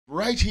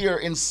right here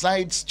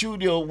inside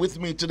studio with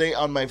me today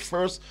on my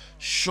first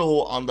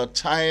show on the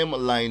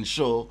Timeline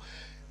Show.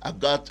 I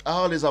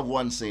always have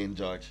one saying,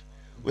 George.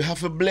 We have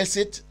to bless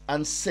it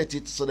and set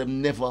it so they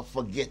never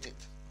forget it.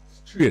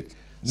 Straight.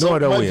 So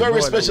my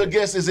very special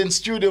guest is in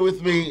studio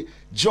with me,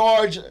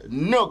 George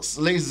Nooks,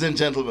 ladies and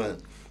gentlemen.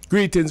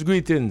 Greetings,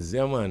 greetings,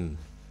 yeah man.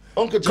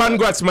 Uncle George,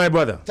 congrats, my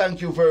brother. Thank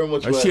you very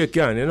much. I shake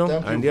hand, you know.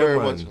 Thank and you very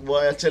much.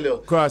 Boy, I tell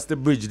you. Cross the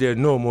bridge there,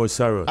 no more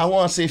sorrows. I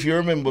want to say if you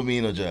remember me,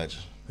 you know, George.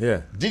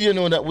 Yeah. Did you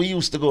know that we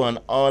used to go on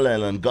All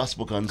Island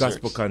gospel concerts?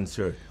 Gospel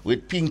concert.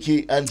 With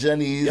Pinky and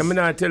Janice. Yeah, I mean,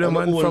 I tell you,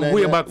 man, from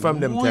way back from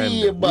them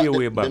time.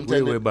 Way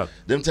back.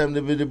 Them time they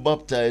be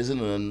baptized, you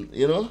know, and,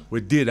 you know? We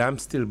did. I'm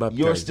still baptized.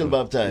 You're still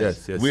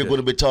baptized? Yes. We're going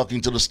to be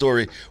talking to the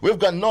story. We've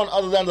got none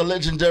other than the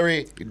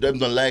legendary. Them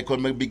don't like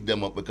when we big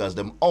them up because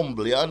them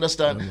humble, you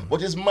understand?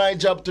 But it's my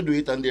job to do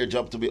it and their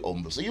job to be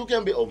humble. So you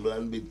can be humble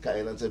and be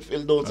kind and say,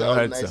 Phil, don't say all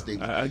the nice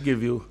things. I'll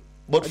give you.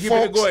 But I'll give you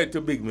the go ahead to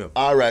big me up.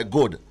 All right,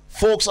 good.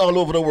 Folks all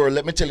over the world,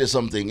 let me tell you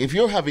something. If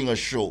you're having a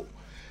show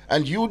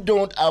and you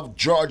don't have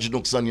George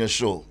Nooks on your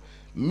show,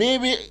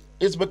 maybe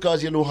it's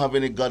because you don't have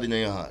any God in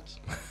your heart.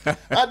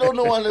 I don't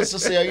know what else to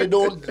say. You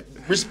don't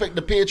respect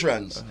the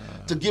patrons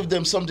to give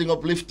them something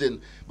uplifting.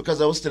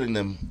 Because I was telling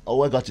them,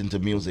 I got into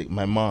music.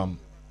 My mom.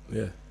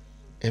 Yeah.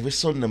 Every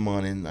Sunday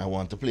morning, I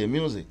want to play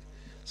music.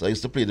 So I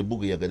used to play the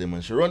Boogie Yaga them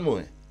and she run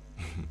more.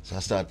 So I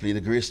started playing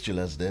the Grace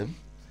Chillers them.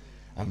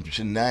 And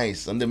she's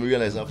nice. And then we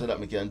realized after that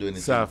we can't do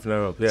anything. Soften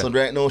her up, yeah. So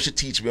right now she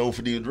teach me how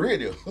to do the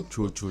radio.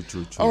 True.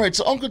 All right,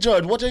 so Uncle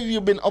George, what have you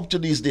been up to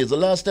these days? The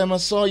last time I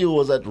saw you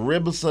was at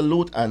Rebel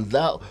Salute and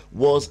that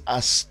was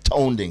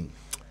astounding.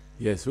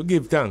 Yes, we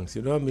give thanks,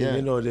 you know what I mean? Yeah.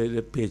 You know,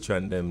 the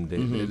patron them,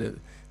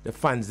 the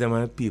fans them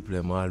and the people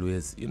them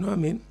always, you know what I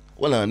mean?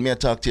 Well, and me I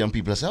talk to you and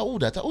people say, who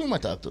am I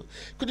talk to?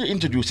 Could you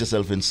introduce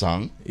yourself in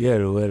song? Yeah,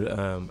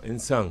 well, in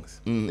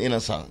songs. In a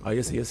song. Oh,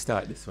 you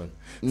start this one.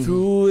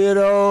 Through it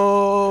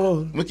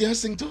all. We can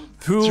sing too?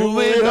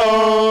 Through it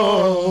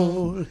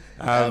all.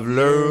 I've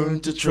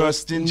learned to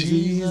trust in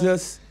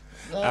Jesus.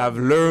 I've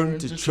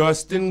learned to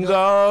trust in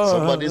God.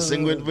 Somebody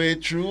sing with me.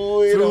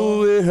 Through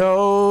it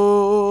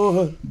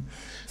all.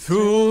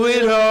 Through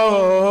it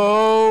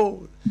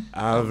all.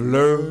 I've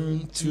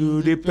learned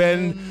to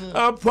depend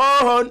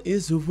upon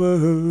His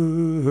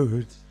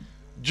word.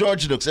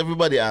 George Nooks,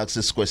 everybody asks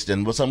this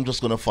question, but I'm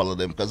just going to follow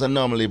them because I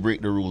normally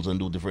break the rules and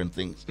do different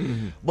things.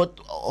 But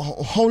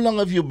how long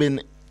have you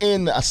been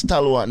in a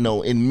stalwart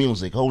now in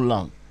music? How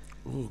long?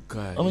 Oh,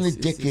 God. How many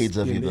decades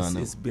have you done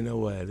now? It's been a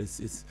while.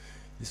 It's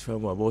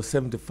from about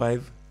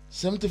 75.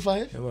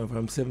 75? Yeah, man,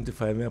 from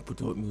 75, I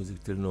put out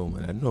music till now,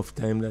 man. Enough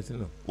time that, you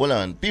know. Well,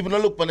 on, people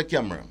don't look on the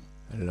camera.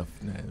 I love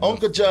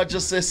Uncle George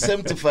just says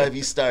 75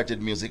 he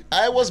started music.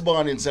 I was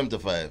born in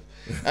 75.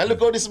 And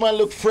look how this man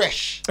look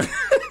fresh.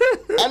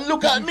 And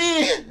look at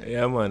me.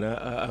 Yeah, man.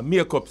 A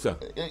makeup, sir.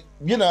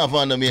 You know have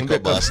on the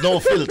makeup, boss. No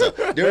filter.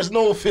 There is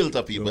no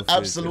filter, people.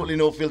 Absolutely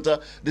no filter.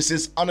 This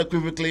is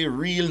unequivocally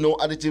real, no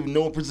additive,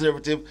 no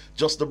preservative.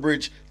 Just a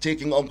bridge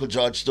taking Uncle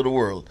George to the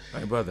world.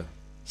 My brother.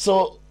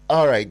 So,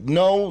 all right.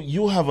 Now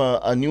you have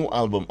a new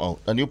album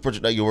out. A new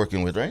project that you're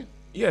working with, right?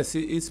 Yes,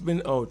 it's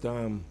been out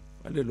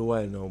a little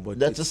while now, but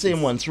that's the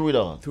same one, Through It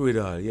All. Through It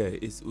All, yeah.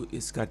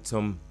 It's got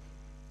some.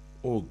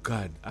 Oh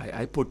God,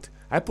 I put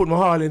my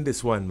all in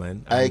this one,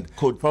 man. And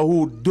for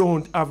who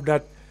don't have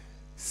that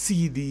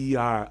CD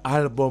or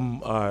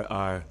album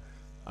or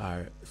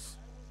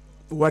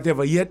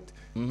whatever yet,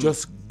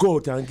 just go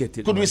out and get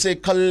it. Could we say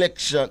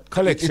collection?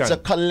 It's a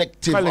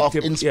collective of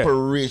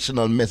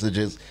inspirational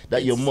messages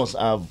that you must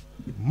have.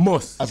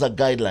 Must as a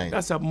guideline.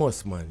 That's a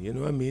must, man. You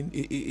know what I mean?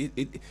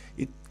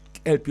 It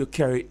help you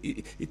carry.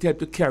 It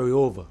help you carry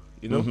over.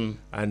 You know,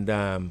 and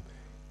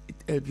it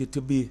help you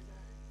to be.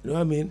 You know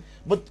what I mean?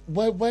 But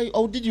why?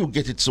 How did you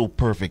get it so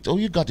perfect? How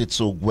you got it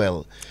so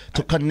well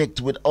to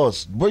connect with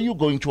us? Were you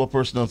going through a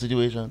personal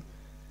situation?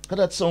 Cause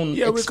that sound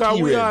we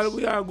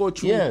all go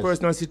through a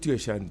personal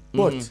situation,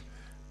 but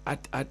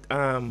at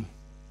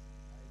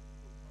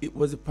it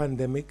was a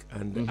pandemic,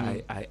 and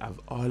I have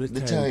all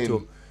the time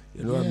to,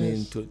 you know what I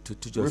mean, to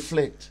just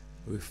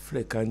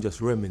reflect and just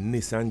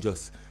reminisce and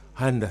just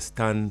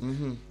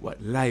understand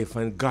what life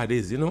and God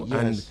is, you know,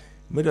 and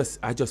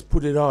I just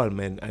put it all,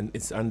 man, and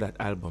it's on that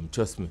album,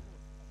 trust me.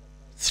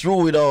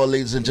 Through It All,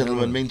 ladies and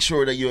gentlemen, make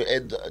sure that you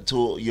head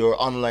to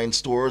your online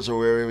stores or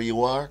wherever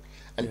you are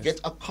and get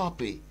a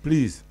copy,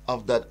 please,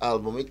 of that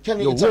album. It's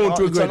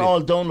on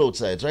all download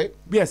sites, right?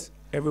 Yes,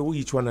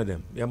 each one of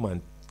them. Yeah,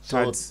 man.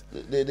 Todd's,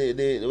 what do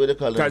they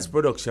call Todd's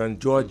production,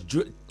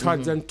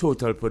 Todd's and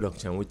Total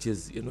Production, which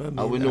is, you know what I mean?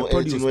 And we know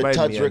anything with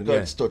Todd's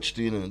Records touched,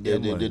 you know, they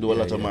do a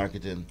lot of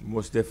marketing.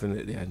 Most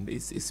definitely, and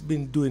it's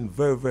been doing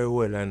very, very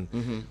well, and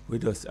we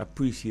just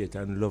appreciate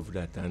and love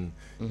that, and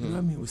you know what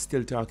I mean? We're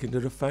still talking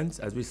to the fans,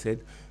 as we said,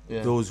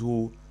 those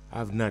who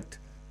have not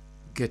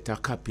get a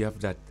copy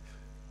of that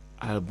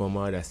album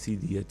or that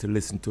CD to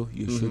listen to,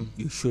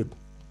 you should.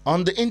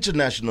 On the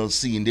international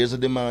scene, there's a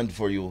demand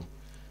for you.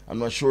 I'm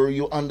not sure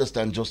you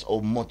understand just how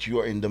much you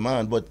are in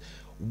demand, but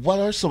what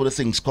are some of the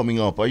things coming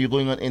up? Are you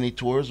going on any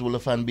tours? Will the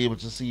fan be able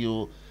to see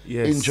you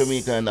in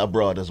Jamaica and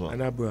abroad as well?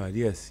 And abroad,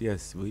 yes.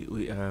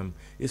 We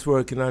it's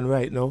working on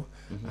right now,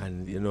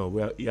 and you know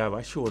we have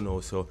a show now,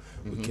 so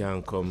we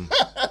can come.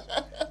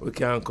 We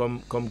can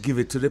come give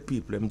it to the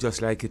people,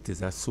 just like it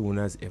is, as soon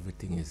as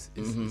everything is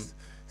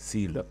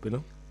sealed up, you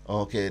know.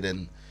 Okay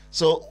then.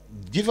 So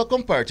give a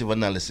comparative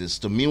analysis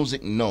to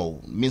music now,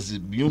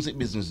 music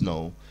business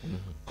now,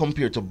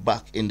 compared to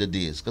back in the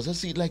days, because I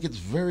see it like it's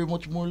very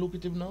much more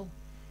lucrative now.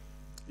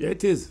 Yeah,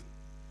 it is,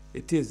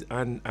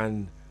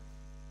 and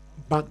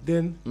back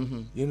then,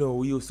 you know,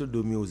 we used to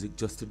do music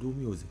just to do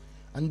music.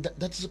 And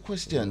that's the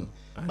question.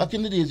 Back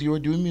in the days, you were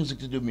doing music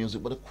to do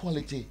music, but the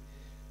quality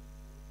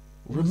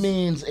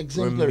remains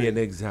exemplary.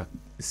 Remain exact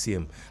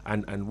same.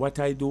 And what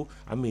I do,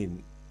 I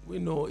mean, we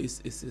know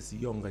it's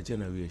younger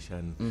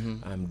generation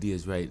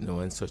days right now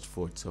and such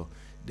forth. So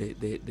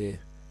they're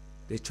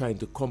trying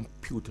to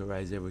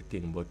computerize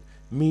everything. But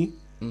me,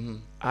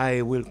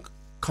 I will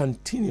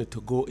continue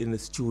to go in the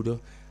studio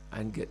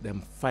and get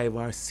them 5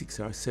 or 6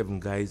 or 7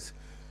 guys.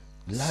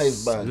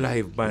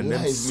 Live band.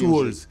 Them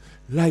souls.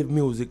 Live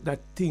music. That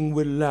thing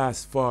will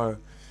last for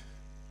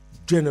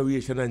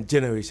generation and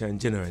generation.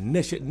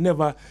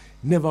 Never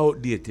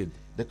outdated.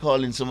 They're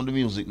calling some of the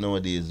music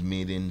nowadays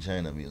made in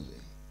China music,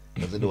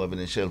 because they don't have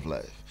any shelf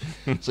life.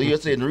 So you're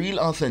saying real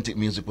authentic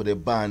music with a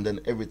band and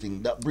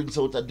everything, that brings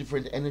out a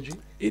different energy?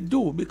 It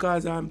do,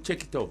 because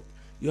check it out.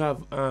 You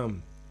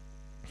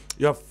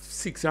have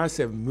 6 or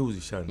 7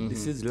 musicians.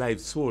 This is live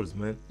souls,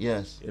 man.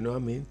 Yes. You know what I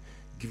mean?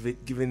 Give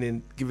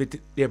it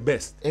their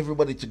best.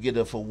 Everybody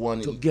together for one.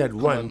 To get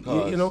one,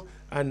 you know.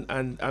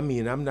 And I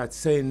mean, I'm not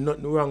saying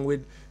nothing wrong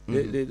with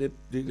the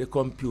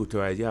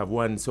computer. You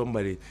have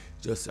somebody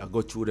just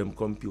go through them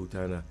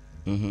computer and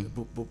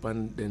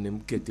and then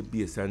them get the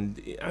bass.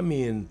 And I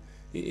mean,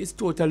 it's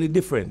totally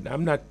different.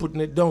 I'm not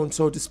putting it down,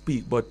 so to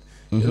speak, but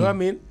you know what I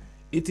mean?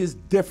 It is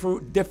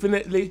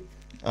definitely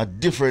a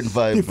different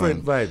vibe.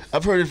 Different vibe.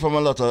 I've heard it from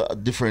a lot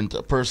of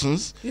different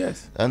persons.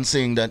 Yes. And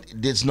saying that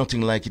there's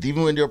nothing like it,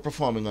 even when they're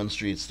performing on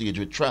stage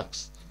with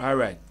tracks. All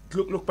right.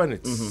 Look on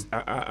it.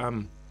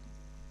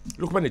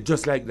 Look on it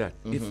just like that.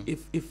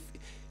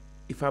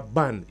 If a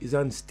band is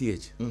on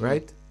stage,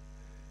 right,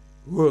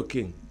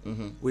 working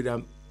with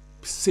a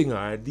singer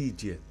or a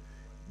DJ,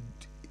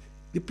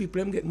 the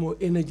people them get more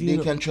energy.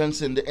 They can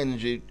transcend the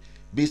energy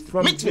based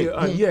from there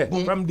on.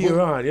 From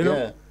there on, you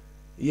know.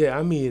 Yeah,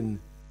 I mean,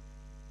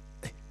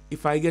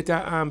 if I get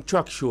a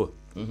track show,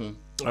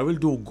 I will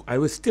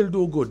still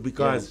do good,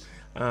 because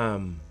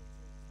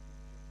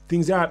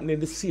things are happening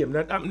the same,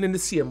 not happening the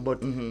same,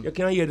 but you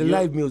can hear the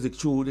live music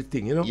through the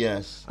thing, you know.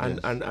 Yes. And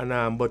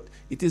but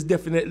it is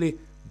definitely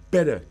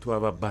better to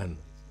have a band.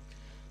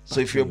 So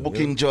if you're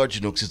booking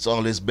George Nooks, it's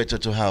always better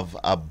to have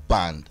a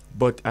band.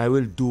 But I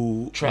will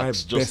do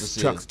tracks my best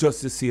tracks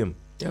just the same.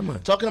 Yeah,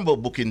 man. Talking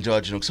about booking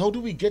George Nooks, how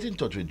do we get in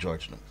touch with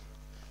George Nooks?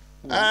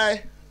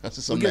 Aye.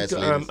 That's some nice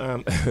ladies.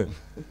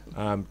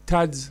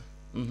 Tad's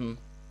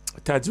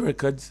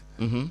Records,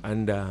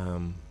 and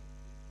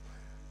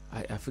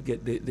I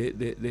forget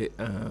the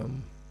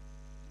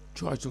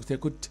George Nooks. They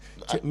could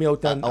check me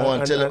out on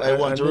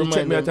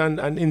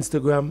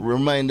Instagram.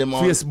 Remind them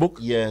on Facebook.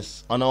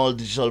 Yes, on all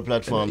digital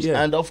platforms.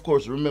 And of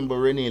course, remember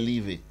Renee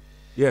Levy.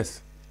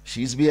 Yes.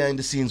 She's behind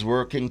the scenes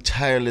working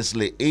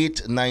tirelessly.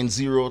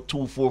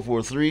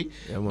 890-2443.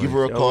 Give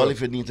her a call if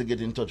you need to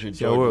get in touch with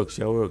George.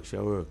 She'll work.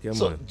 Yeah,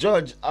 so, man.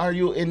 George, are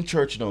you in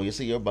church now? You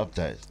say you're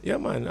baptized. Yeah,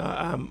 man.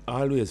 I'm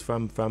always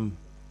from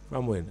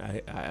when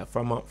I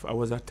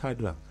was a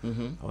toddler.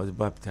 I was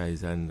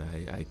baptized, and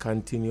I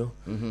continue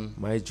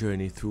my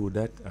journey through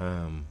that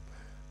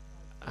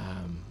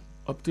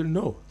up till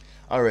now.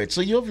 All right.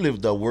 So you've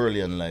lived a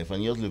worldly life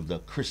and you've lived a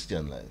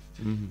Christian life.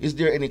 Is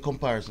there any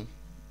comparison?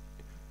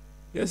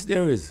 Yes,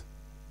 there is.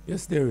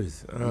 There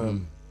is,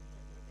 and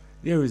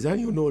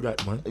you know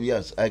that, man.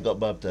 Yes, I got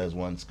baptized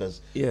once,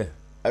 because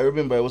I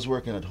remember I was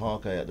working at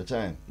Hawkeye at the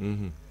time.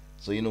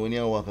 So you know, when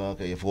you walk on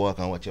Hawkeye, you have to walk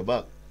and watch your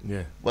back.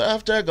 Yeah. But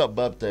after I got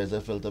baptized,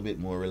 I felt a bit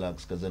more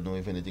relaxed, because I know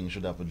if anything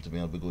should happen to me,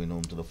 I'll be going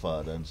home to the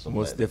Father and stuff.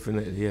 Most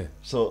definitely, yeah.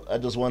 So I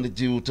just wanted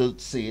you to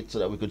say it so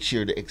that we could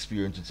share the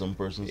experience with some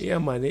persons. Yeah,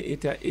 man.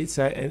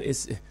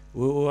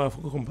 We'll have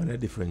to come on a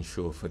different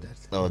show for that.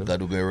 Oh, God,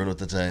 we're going to run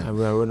out of time. I'm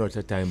going to run out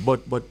of time.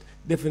 But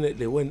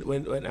definitely,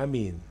 when I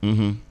mean,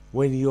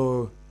 when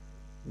your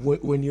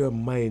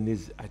mind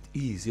is at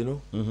ease, you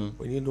know,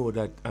 when you know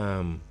that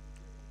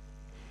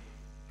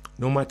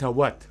no matter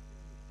what,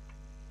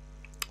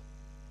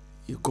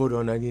 you go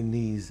down on your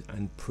knees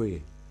and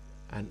pray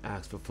and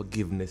ask for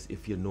forgiveness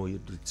if you know you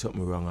did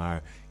something wrong,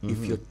 or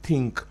if you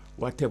think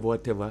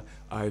whatever,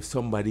 or if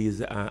somebody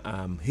is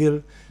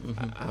ill,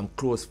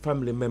 close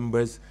family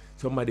members,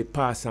 somebody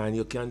pass on,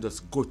 you can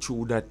just go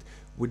through that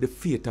with the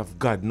faith of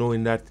God,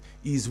 knowing that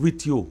He's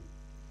with you,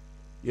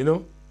 you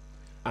know.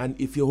 And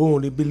if you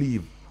only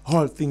believe,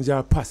 all things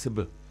are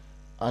possible.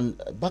 And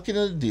back in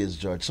the days,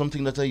 George,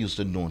 something that I used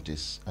to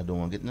notice, I don't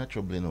want to get in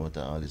trouble, you know, what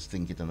I always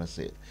think it and I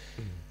say it.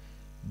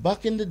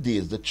 back in the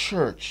days, the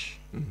church,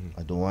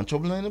 I don't want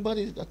trouble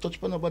anybody, I touch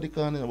upon nobody,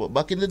 but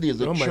back in the days,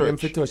 the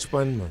church, touch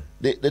upon, man.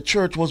 The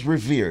church was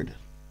revered,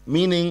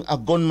 meaning a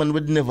gunman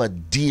would never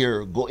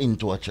dare go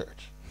into a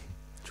church.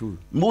 True.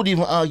 Would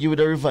even argue with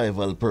a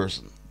revival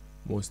person.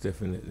 Most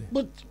definitely.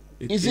 But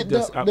is it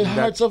that the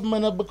hearts of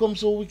men have become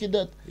so wicked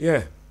that?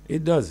 Yeah,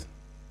 it does.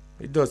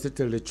 It does, to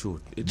tell the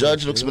truth.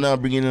 Judge Nooks, me now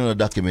bringing in a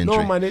documentary.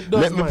 No, man, it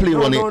does. Let me play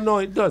one. No,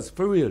 it does,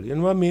 for real. You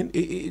know what I mean?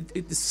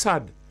 It's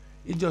sad.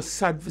 It's just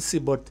sad to see,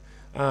 but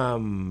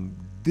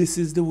this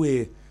is the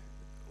way,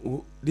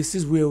 this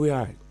is where we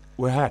are.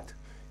 We're at.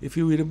 If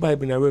you read the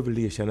Bible in a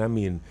Revelation, I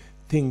mean,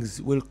 things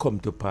will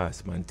come to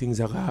pass, man. Things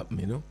are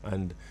happening, you know?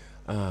 And,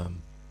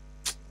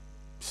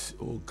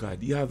 oh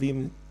God, you have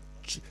even,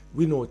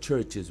 we know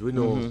churches, we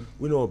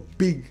know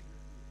big,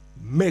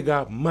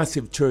 mega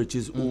massive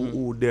churches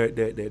who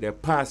their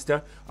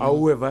pastor or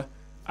whoever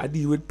I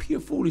deal with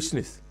pure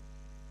foolishness.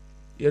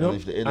 You know? And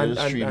if the end of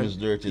the stream is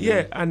dirty.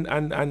 Yeah,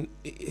 and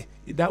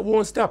that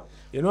won't stop.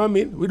 You know what I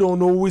mean? We don't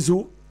know who is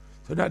who.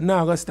 So that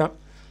now gonna stop.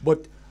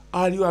 But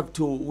all you have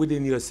to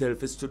within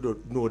yourself is to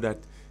know that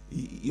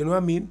you know what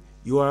I mean?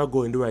 You are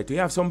going the right way.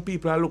 You have some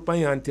people that look at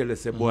you and tell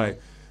us, say, boy,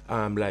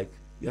 like,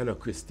 you're not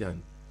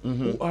Christian.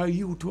 Who are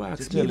you to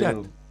ask me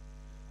that?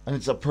 And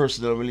it's a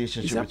personal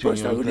relationship between you and Christ.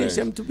 It's a personal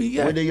relationship to be,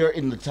 yeah. Whether you're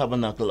in the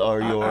tabernacle or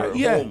you're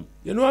home.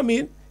 You know what I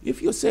mean?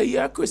 If you say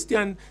you're a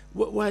Christian,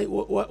 what,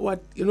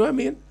 you know what I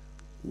mean?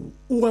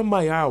 Who am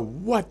I or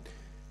what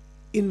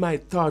in my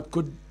thought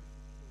could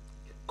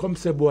come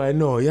say, boy,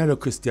 no, you're not a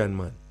Christian,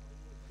 man.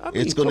 I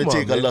mean, it's going to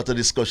take a lot of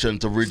discussion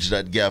to bridge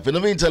that gap. In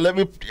the meantime, let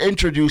me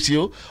introduce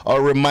you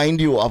or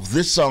remind you of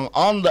this song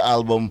on the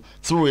album,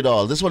 Through It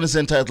All. This one is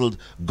entitled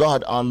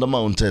God on the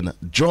Mountain.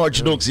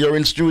 George Nooks, you're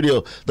in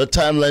studio. The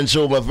Timeline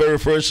Show, my very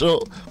first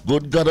show.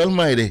 Good God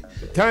Almighty.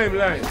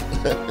 Timeline.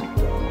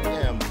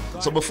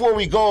 So before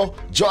we go,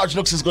 George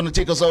Nooks is going to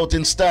take us out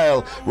in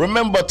style.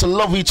 Remember to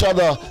love each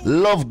other,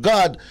 love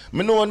God.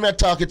 Me know when me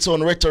talk it's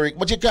on rhetoric,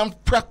 but you can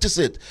practice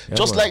it. Yeah,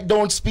 just man. Like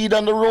don't speed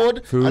on the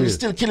road and you're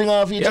still killing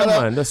off each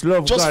other. Man, that's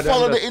love just God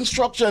follow the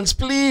instructions,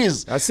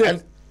 please. That's it.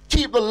 And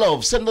keep the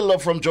love. Send the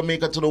love from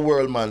Jamaica to the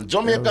world, man.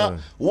 Jamaica,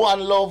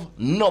 one love,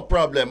 no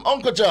problem.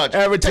 Uncle George,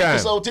 take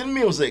us out in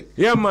music.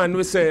 Yeah, man,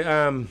 we say,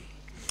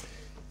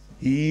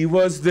 he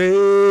was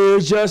there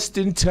just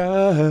in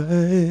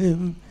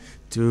time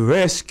to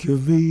rescue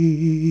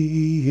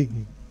me.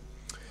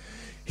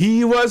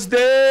 He was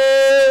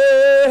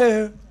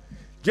there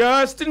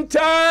just in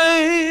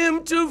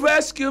time to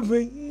rescue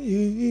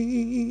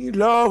me,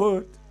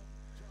 Lord.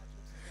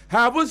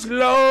 I was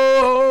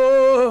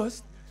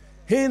lost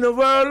in a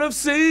world of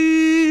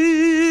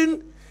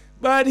sin,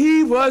 but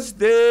he was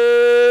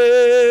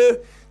there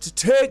to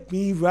take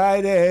me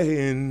right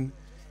in.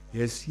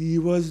 Yes, he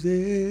was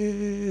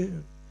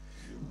there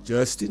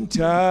just in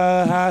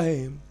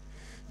time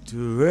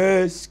to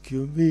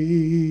rescue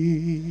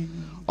me.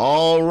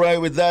 All right,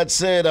 with that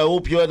said, I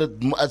hope you had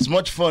as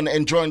much fun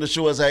enjoying the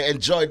show as I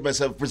enjoyed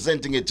myself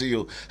presenting it to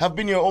you. I've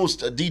been your host,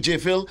 DJ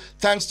Phil.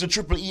 Thanks to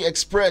Triple E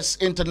Express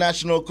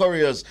International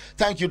Couriers.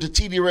 Thank you to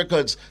TD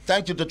Records.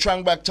 Thank you to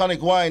Trangback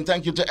Tonic Wine.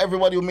 Thank you to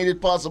everybody who made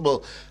it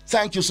possible.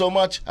 Thank you so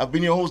much. I've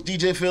been your host,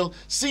 DJ Phil.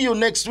 See you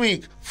next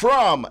week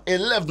from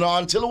 11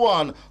 until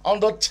 1 on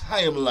the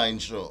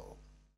Timeline Show.